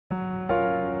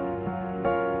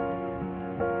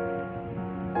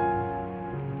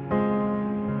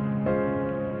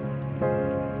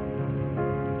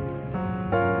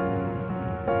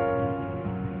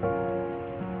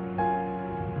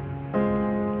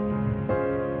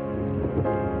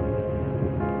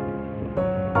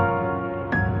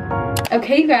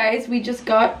Okay guys, we just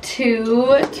got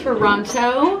to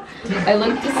Toronto. I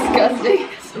look disgusting,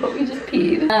 so we just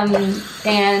peed.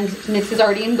 And Nitz is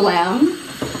already in glam,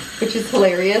 which is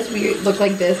hilarious. We look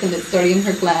like this and it's already in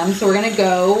her glam. So we're gonna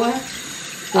go.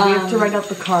 We have to write out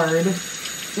the card.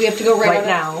 We have to go right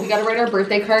now. We gotta write our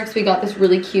birthday card, because we got this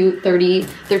really cute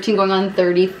 13 going on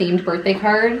 30 themed birthday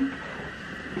card.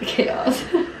 Chaos.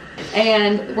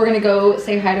 And we're gonna go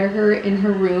say hi to her in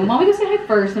her room. Why don't we go say hi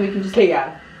first, and we can just. Okay,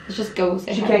 yeah. Let's just go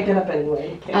say hi. She can't get up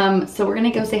anyway. Okay. So we're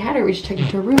gonna go say hi to her. We just checked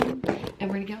into her room. And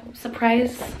we're gonna go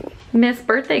surprise Miss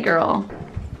Birthday Girl.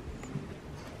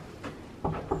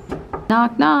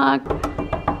 Knock, knock.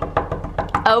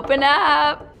 Open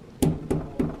up.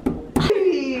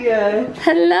 Hey.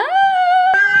 Hello.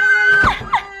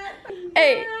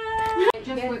 Hey.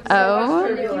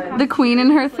 Oh, the queen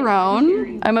in her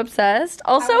throne. I'm obsessed.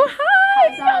 Also,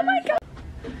 hi. Oh my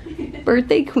god.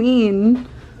 Birthday queen.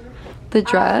 The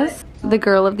dress. The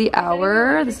girl of the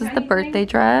hour. This is the birthday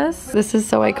dress. This is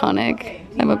so iconic.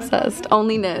 I'm obsessed.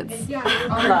 Only Nitz.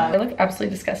 I look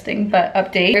absolutely disgusting, but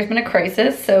update. There's been a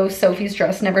crisis, so Sophie's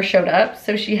dress never showed up,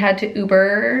 so she had to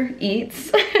Uber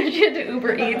Eats. She had to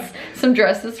Uber Eats some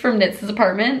dresses from Nitz's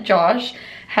apartment. Josh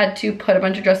had to put a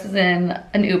bunch of dresses in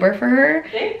an Uber for her.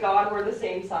 Thank God we're the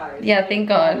same size. Yeah, thank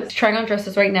God. Trying on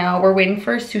dresses right now. We're waiting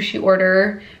for a sushi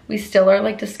order. We still are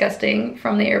like disgusting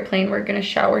from the airplane. We're gonna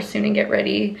shower soon and get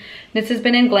ready. Nitz has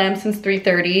been in glam since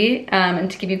 3:30,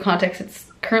 and to give you context, it's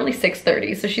currently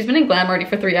 6:30. So she's been in glam already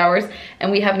for 3 hours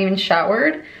and we haven't even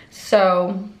showered.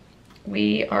 So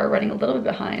we are running a little bit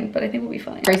behind, but I think we'll be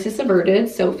fine. Crisis averted.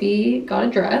 Sophie got a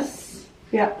dress.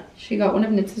 Yeah. She got one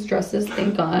of Nitz's dresses,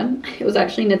 thank God. It was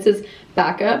actually Nitz's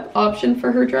backup option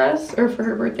for her dress, or for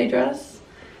her birthday dress.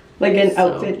 Like an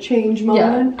outfit change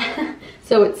moment? Yeah.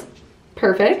 So it's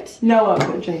perfect. No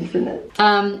outfit change for Nitz.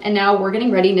 And now we're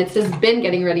getting ready. Nitz has been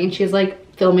getting ready and she's like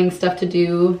filming stuff to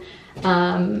do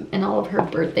and all of her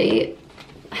birthday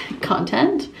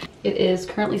content. It is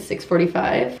currently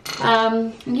 6:45.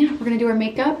 And yeah, we're gonna do our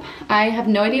makeup. I have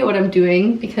no idea what I'm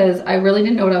doing because I really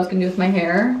didn't know what I was gonna do with my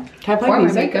hair. Can I play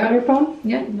music on your phone?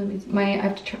 Yeah, I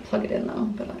have to plug it in though,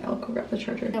 but I'll go grab the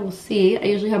charger. Yeah, we'll see. I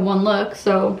usually have one look,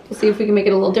 so we'll see if we can make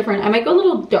it a little different. I might go a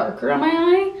little darker on my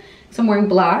eye, because I'm wearing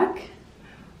black.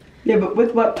 Yeah, but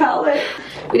with what palette?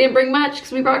 We didn't bring much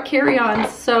because we brought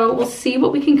carry-ons, so we'll see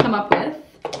what we can come up with.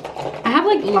 I have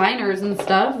like liners and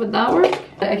stuff. Would that work?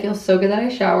 I feel so good that I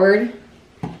showered.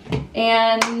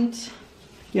 And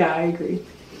yeah, I agree.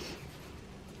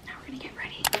 Now we're gonna get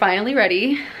ready. Finally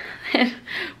ready.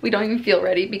 We don't even feel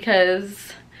ready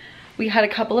because we had a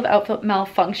couple of outfit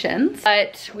malfunctions.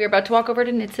 But we're about to walk over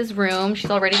to Nitz's room. She's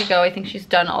all ready to go. I think she's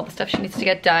done all the stuff she needs to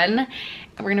get done.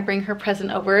 And we're gonna bring her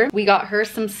present over. We got her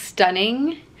some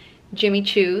stunning Jimmy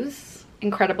Choos.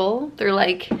 Incredible. They're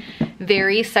like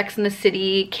very Sex and the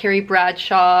City, Carrie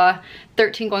Bradshaw,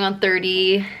 13 going on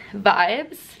 30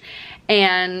 vibes.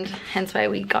 And hence why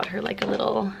we got her like a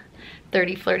little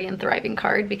 30, flirty, and thriving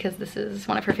card, because this is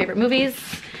one of her favorite movies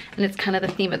and it's kind of the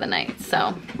theme of the night.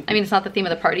 So, I mean, it's not the theme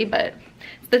of the party, but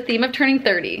it's the theme of turning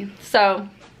 30. So,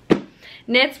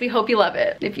 Nitz, we hope you love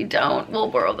it. If you don't, we'll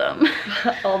borrow them.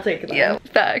 I'll take it. Yeah,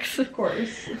 facts. Of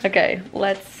course. Okay,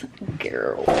 let's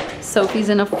go. Sophie's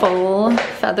in a full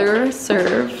feather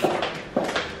serve.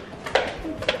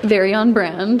 Very on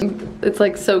brand. It's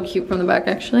like so cute from the back,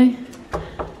 actually.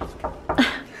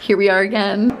 Here we are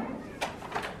again.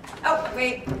 Oh,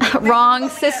 wait. Wrong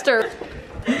sister.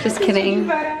 Just kidding. Oh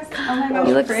my gosh,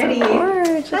 You look pretty. so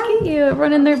gorgeous. Look at you.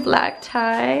 Everyone in their black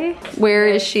tie. Where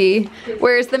is she?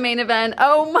 Where's the main event?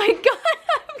 Oh my god.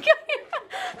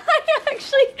 I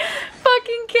actually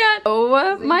fucking can't.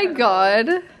 Oh my god.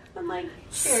 I'm like,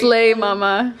 Slay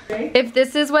mama. If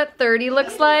this is what 30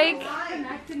 looks like,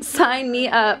 sign me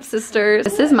up, sisters.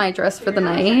 This is my dress for the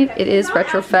night. It is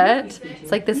retrofit. It's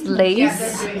like this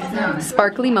lace,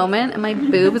 sparkly moment, and my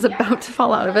boob is about to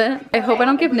fall out of it. I hope I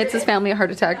don't give Nitz's family a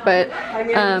heart attack, but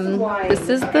this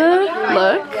is the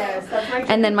look.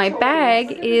 And then my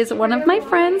bag is one of my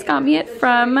friends got me it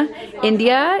from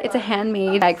India. It's a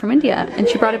handmade bag from India, and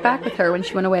she brought it back with her when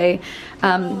she went away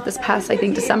this past, I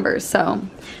think, December. So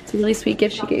it's a really sweet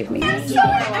gift she gave me. so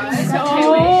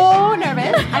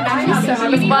nervous. I'm actually so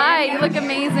nervous. Why? You look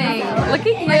amazing. Look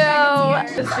at you.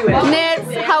 Let's do it.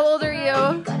 Nitz, how old are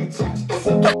you?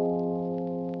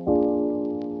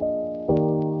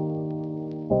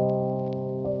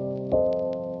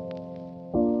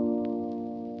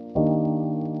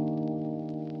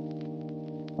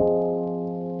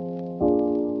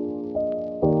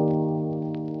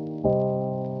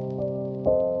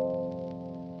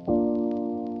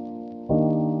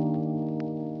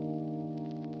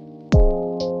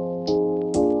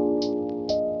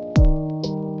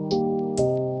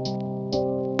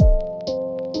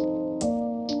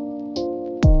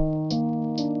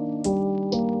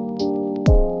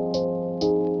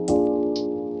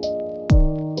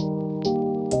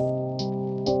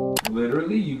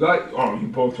 you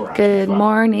both were. Good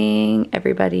morning,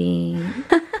 everybody.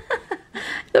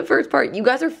 The first part, you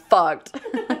guys are fucked.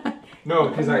 No,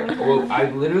 because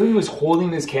I literally was holding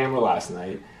this camera last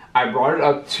night. I brought it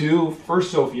up to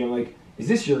first Sophie. I'm like, is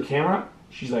this your camera?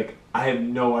 She's like, I have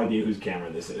no idea whose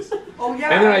camera this is. Oh yeah.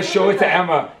 And then I show it to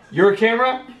Emma. Your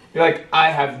camera? You're like,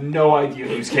 I have no idea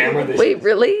whose camera this is. Wait,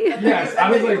 really? Yes.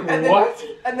 I was like, what?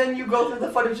 And then you go through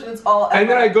the footage and it's all. And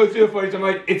then I go through the footage. I'm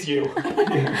like, it's you.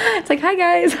 It's like, hi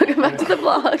guys, welcome back to the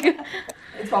vlog.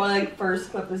 It's probably like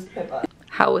first clip is Pippa.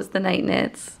 How was the night,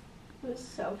 Knits? It was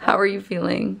so fun. How are you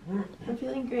feeling? I'm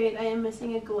feeling great. I am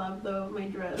missing a glove though of my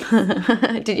dress.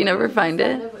 Did you never find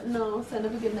it? No, sign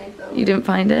of a good night though. You didn't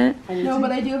find it? No,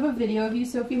 but I do have a video of you,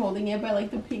 Sophie, holding it by like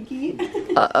the pinky.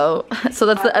 Uh-oh. So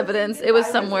that's the evidence. It was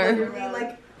somewhere. Literally,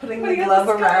 like putting the glove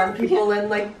around people and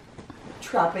like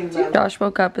trapping them. Josh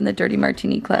woke up in the Dirty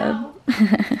Martini Club.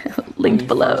 Linked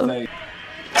below.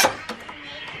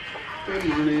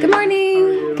 Good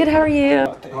morning. Good, how are you?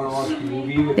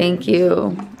 Thank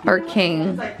you, our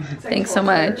king. Thanks so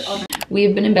much.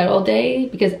 We've been in bed all day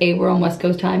because A, we're on West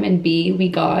Coast time, and B, we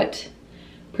got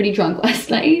pretty drunk last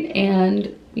night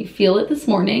and we feel it this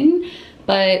morning,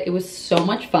 but it was so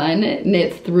much fun.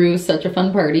 Knits threw such a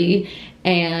fun party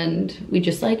and we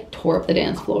just like tore up the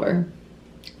dance floor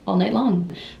all night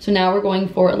long. So now we're going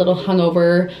for a little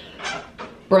hungover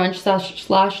brunch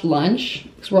slash lunch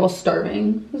because we're all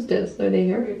starving. Who's this? Are they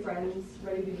here?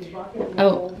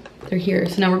 Oh, they're here.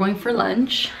 So now we're going for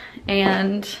lunch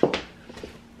and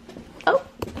oh,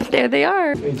 there they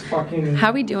are. How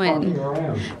are we doing?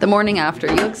 The morning after.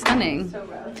 You look stunning.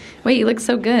 Wait, you look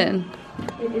so good. I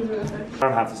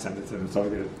don't have to send it to him. It's all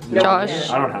good. Josh.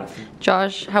 I don't have to.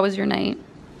 Josh, how was your night?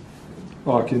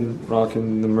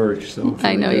 Rocking the merch. So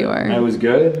I know you are. I was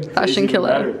good. Fashion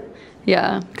killer.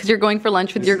 Yeah, because you're going for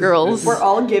lunch with your girls. We're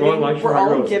all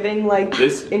giving. Like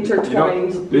this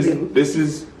intertwined.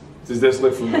 Does this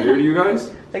look familiar to you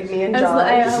guys? Like me and I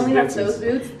Josh. only have those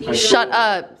boots. These Shut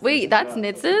up. Wait, that's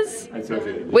Knits's? I took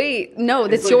it. Wait, no,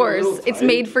 that's like a yours. little It's tight.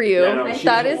 made for you. Yeah, no, she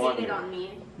That doesn't is want it on me.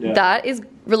 Yeah. that is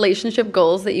relationship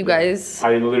goals that you guys.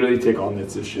 I literally take all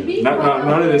Knits' shit.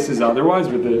 None of this is otherwise,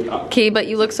 but the. Okay, but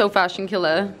you look so fashion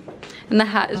killer. And the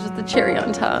hat is just the cherry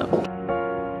on top.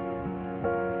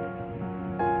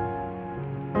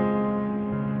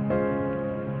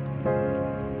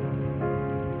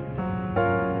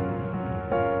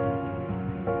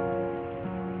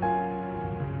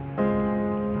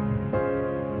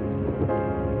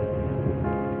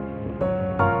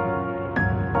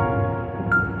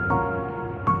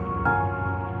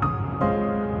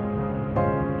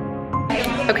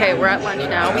 Okay, we're at lunch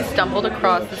now. We stumbled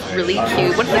across this really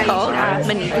cute, what's it called?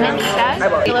 Manita.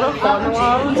 A little hole in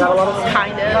the wall.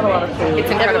 Kind of. It's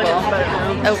incredible.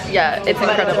 Oh yeah, it's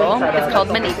incredible. It's called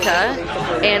Manita.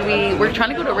 And we were trying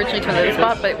to go to originally to another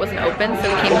spot, but it wasn't open,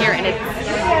 so we came here and it's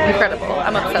incredible.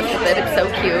 I'm obsessed with it. It's so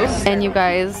cute. And you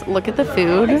guys, look at the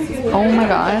food. Oh my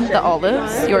god, the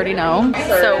olives, you already know.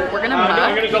 So we're gonna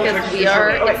muck because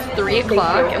it's 3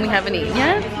 o'clock and we haven't eaten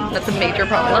yet. That's a major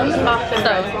problem. So,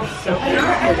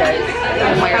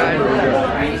 oh my god.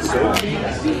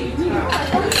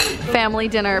 Family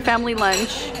dinner, family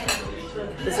lunch.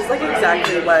 This is like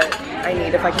exactly what I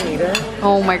need if I can eat it.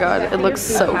 Oh my god, it looks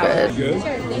so good. I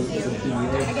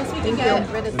guess we can get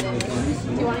rid of this.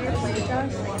 Do you want your plate,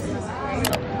 Josh?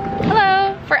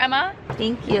 Hello, for Emma.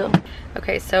 Thank you.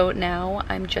 Okay, so now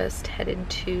I'm just headed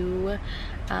to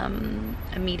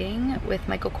a meeting with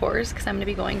Michael Kors because I'm going to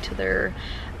be going to their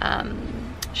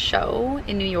show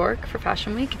in New York for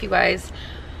Fashion Week. If you guys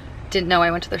didn't know,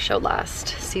 I went to their show last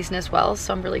season as well,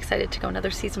 so I'm really excited to go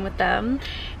another season with them.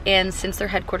 And since their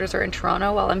headquarters are in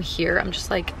Toronto, while I'm here, I'm just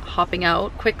like hopping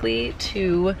out quickly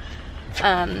to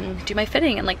do my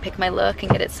fitting and like pick my look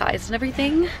and get it sized and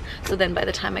everything, so then by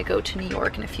the time I go to New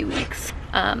York in a few weeks,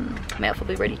 my outfit will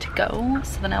be ready to go,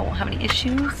 so then I won't have any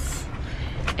issues.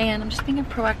 And I'm just being a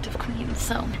proactive queen.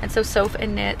 So Soph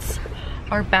and Knits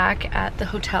are back at the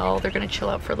hotel. They're gonna chill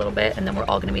out for a little bit and then we're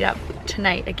all gonna meet up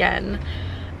tonight again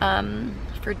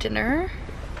for dinner.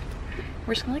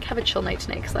 We're just gonna like have a chill night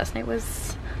tonight because last night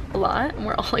was a lot and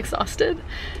we're all exhausted,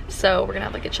 so we're gonna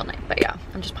have like a chill night. But yeah,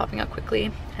 I'm just popping out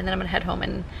quickly and then I'm gonna head home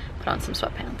and put on some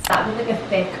sweatpants. With like a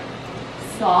thick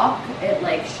sock, it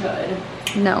like should.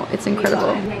 No, it's incredible.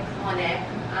 An iconic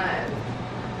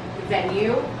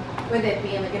venue with it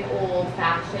being like an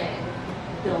old-fashioned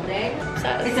building.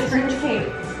 Obsessed. It's a French cape.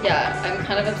 Yeah, I'm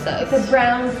kind of obsessed. It's a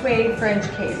brown suede French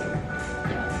cape.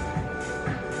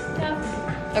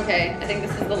 Okay, I think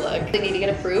this is the look. Do they need to get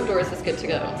approved or is this good to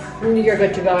go? You're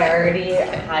good to go. I already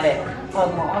had it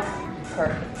unlocked.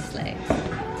 Perfect. Slay.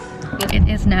 It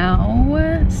is now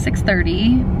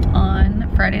 6:30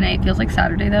 on Friday night. Feels like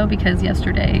Saturday though, because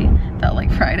yesterday felt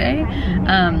like Friday.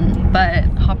 But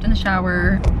hopped in the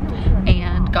shower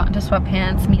and got into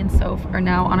sweatpants. Me and Soph are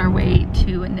now on our way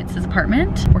to Nitz's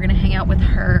apartment. We're gonna hang out with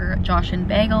her, Josh, and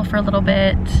Bagel for a little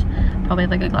bit. Probably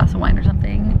like a glass of wine or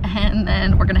something. And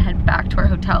then we're gonna head back to our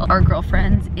hotel. Our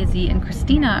girlfriends, Izzy and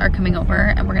Christina, are coming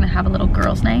over and we're gonna have a little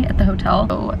girls' night at the hotel.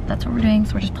 So that's what we're doing.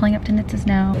 So we're just pulling up to Nitz's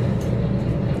now.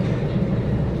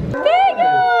 Bagel!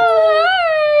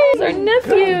 Hi! Our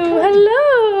nephew.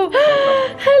 Hello.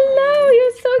 Hello.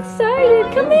 You're so excited.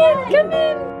 Come in. Come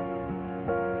in.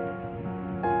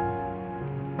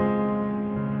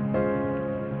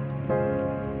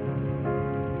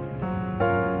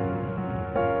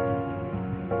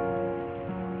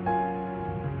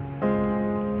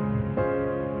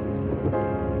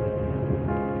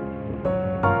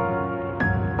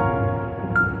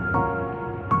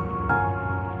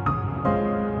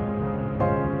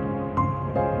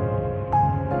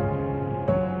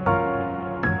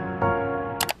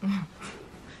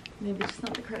 Maybe just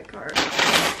not the credit card.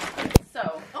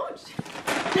 So,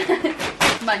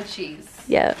 munchies.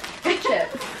 Yeah.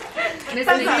 Chips. Miss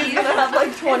Mickey's. Gonna have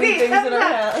like 20 things in our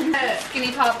hand.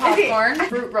 Skinny Pop popcorn.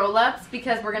 Fruit roll-ups,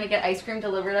 because we're gonna get ice cream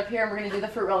delivered up here and we're gonna do the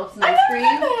fruit roll-ups and ice cream.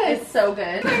 It's so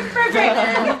good.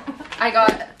 And I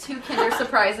got 2 Kinder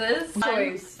Surprises.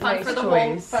 Fun for the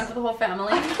whole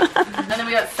family. And then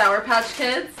we got Sour Patch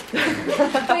Kids.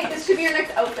 Wait, this should be your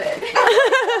next outfit.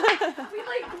 We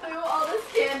like glue all this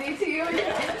candy to you.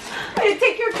 Hey,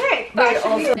 take your cake. That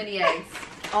should be mini eggs.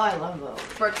 Oh, I love those.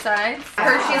 Brookside.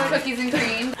 Hershey's cookies and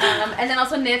cream. And then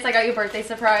also Nits, I got you a birthday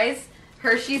surprise.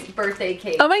 Hershey's birthday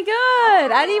cake. Oh my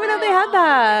god, I didn't even know they had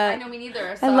that. I know, me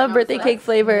neither. I love birthday cake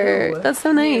flavor. That's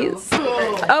so nice.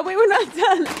 Oh wait, we're not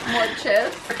done. More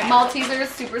chips. Maltesers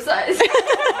supersized.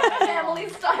 Family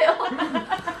style.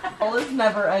 All is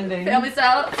never ending. Family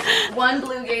style. 1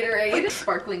 blue Gatorade.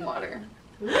 Sparkling water.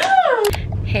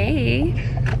 Hey.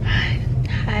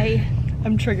 Hi.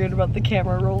 I'm triggered about the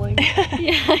camera rolling.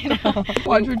 Yeah, I know.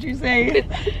 Watch what you say.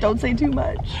 Don't say too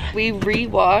much. We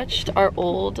rewatched our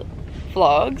old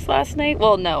vlogs last night.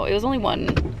 Well, no, it was only one.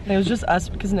 It was just us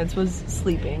because Nitz was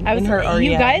sleeping.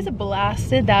 You guys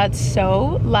blasted that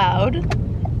so loud.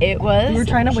 It was, we were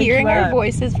trying to wake hearing you our up.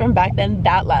 voices from back then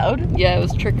that loud. Yeah, it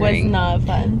was triggering. Was not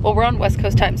fun. Well, we're on West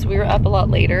Coast time, so we were up a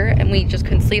lot later and we just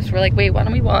couldn't sleep. So we're like, wait, why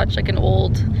don't we watch like an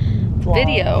old Vlog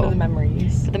video for the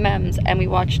memories. for the memes? And we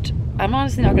watched, I'm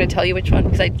honestly not going to tell you which one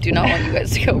because I do not want you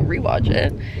guys to go rewatch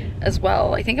it as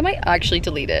well. I think I might actually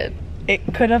delete it. It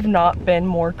could have not been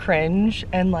more cringe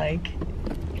and like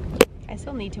I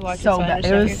still need to watch so it. bad.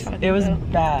 It was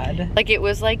bad. Like it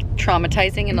was like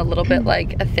traumatizing and a little bit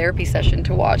like a therapy session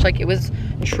to watch. Like it was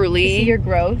truly. See your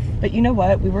growth. But you know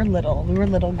what? We were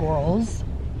little girls.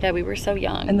 Yeah, we were so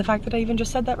young. And the fact that I even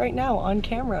just said that right now on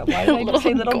camera. Why did I just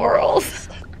say little girls?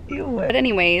 Ew. But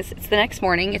anyways, it's the next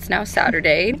morning. It's now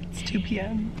Saturday. It's 2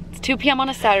 p.m. It's 2 p.m. on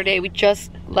a Saturday. We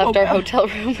just left our hotel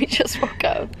room. We just woke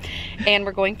up. And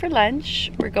we're going for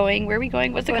lunch. We're going, where are we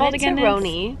going? What's it called again?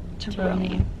 Tironi.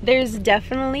 Tironi. There's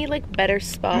definitely like better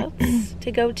spots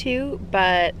to go to,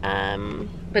 but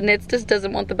Nitz just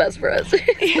doesn't want the best for us.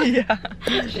 Yeah.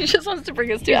 She just wants to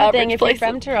bring us to here's the thing, average if you're places.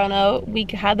 from Toronto, we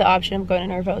had the option of going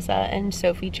to Narvosa, and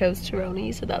Sophie chose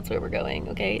Tironi, so that's where we're going.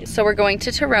 Okay. So we're going to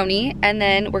Tironi, and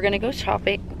then we're gonna go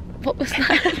shopping. What was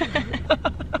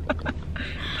that?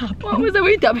 What was it?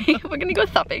 We dubbing. We're gonna go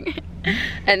thumping,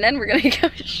 and then we're gonna go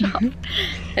shop,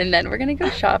 and then we're gonna go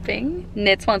shopping.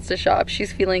 Nitz wants to shop.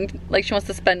 She's feeling like she wants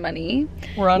to spend money.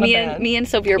 We're on a ban. Me and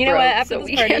Sophie are You know broke, what? After so this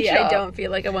we party, can't I shop. don't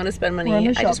feel like I want to spend money. We're on a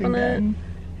I just shopping want ban.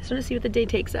 to see what the day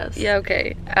takes us. Yeah,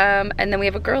 okay. And then we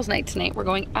have a girls' night tonight. We're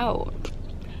going out,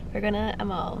 We're gonna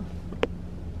Amal,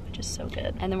 which is so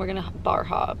good. and then we're gonna bar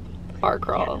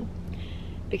crawl,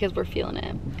 because we're feeling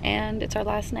it. And it's our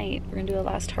last night. We're gonna do a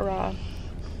last hurrah.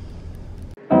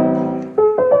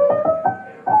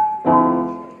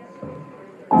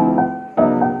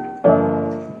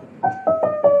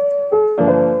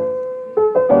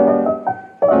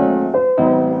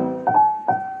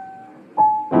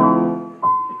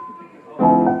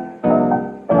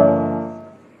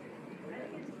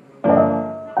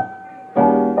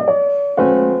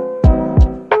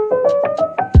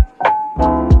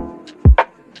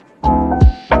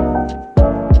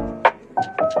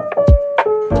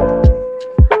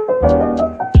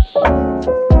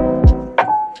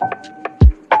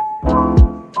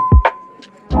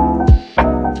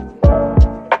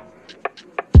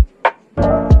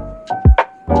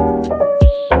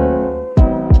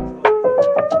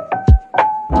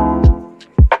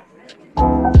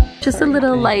 Just a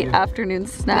little light afternoon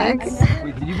snack.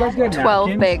 Wait, did you guys get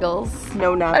 12 napkins? bagels.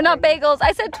 No, not. Or not bagels,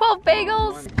 I said 12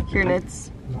 bagels. Here, Nits.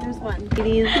 There's one.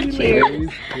 Cheers. Here we go.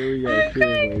 Cheers,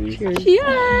 ladies.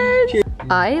 Cheers.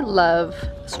 I love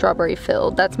strawberry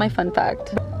filled. That's my fun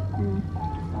fact.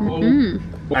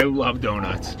 I love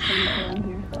donuts.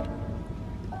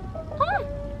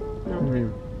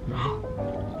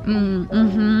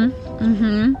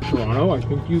 Toronto, I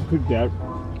think you could get.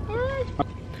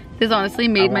 This honestly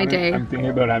made my day. I'm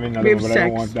thinking about having another one, but I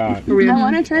don't want that. I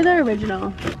want to try the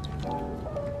original.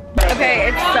 Okay,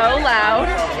 it's so loud.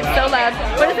 It's so loud.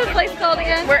 What is this place called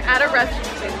again? We're at a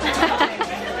restaurant.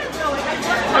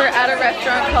 We're at a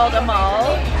restaurant called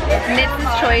Amal. Knits'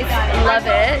 Choice, love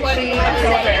it. She loves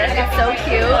it. It's so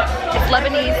cute. It's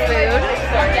Lebanese food.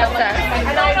 Obsessed.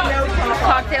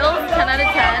 Cocktails, 10 out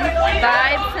of 10.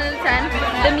 Vibes, 10 out of 10.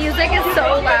 The music is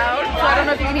so loud, so I don't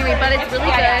know if you can hear me, but it's really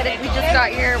good. We just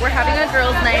got here. We're having a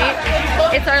girls' night.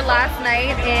 It's our last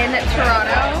night in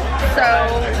Toronto, so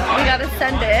we gotta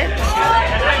send it.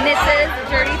 Knits'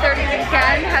 Dirty 30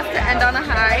 weekend has to end on a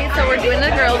high, so we're doing the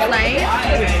girls' night.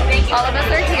 All of us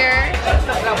are here.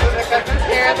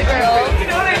 Here are the girls.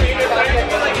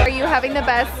 Are you having the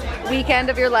best weekend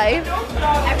of your life?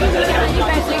 Every weekend you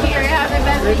guys are here, I have the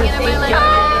best weekend of my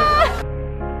life.